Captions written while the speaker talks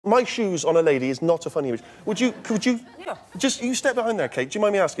My shoes on a lady is not a funny image. Could you Yeah. just, you step behind there, Kate, do you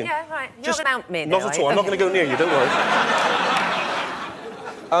mind me asking? Yeah, right. You're Just not going to mount me, Not at all, I'm not going to go near you, don't worry.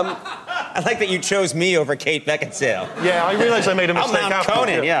 I like that you chose me over Kate Beckinsale. Yeah, I realise I made a mistake. I'll mount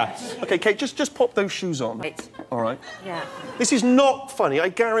Conan, yeah. OK, Kate, just pop those shoes on. Right. All right. Yeah. This is not funny, I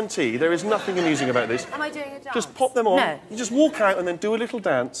guarantee. There is nothing amusing about this. Am I doing a dance? Just pop them on. No. You just walk out and then do a little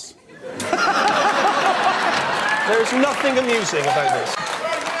dance. There is nothing amusing about this.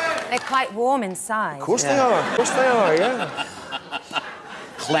 They're quite warm inside. Of course they are. Of course they are, yeah.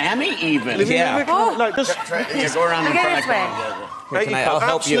 Clammy, even. Yeah. Oh. Like, just... Yeah, go around and Go try this to way. I'll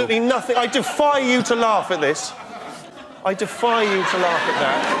help you. Absolutely nothing. I defy you to laugh at this. I defy you to laugh at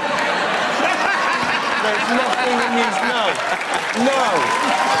that. There's nothing amusing. No. No.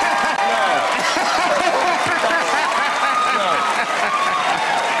 No.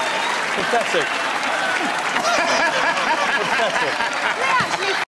 Pathetic. Pathetic.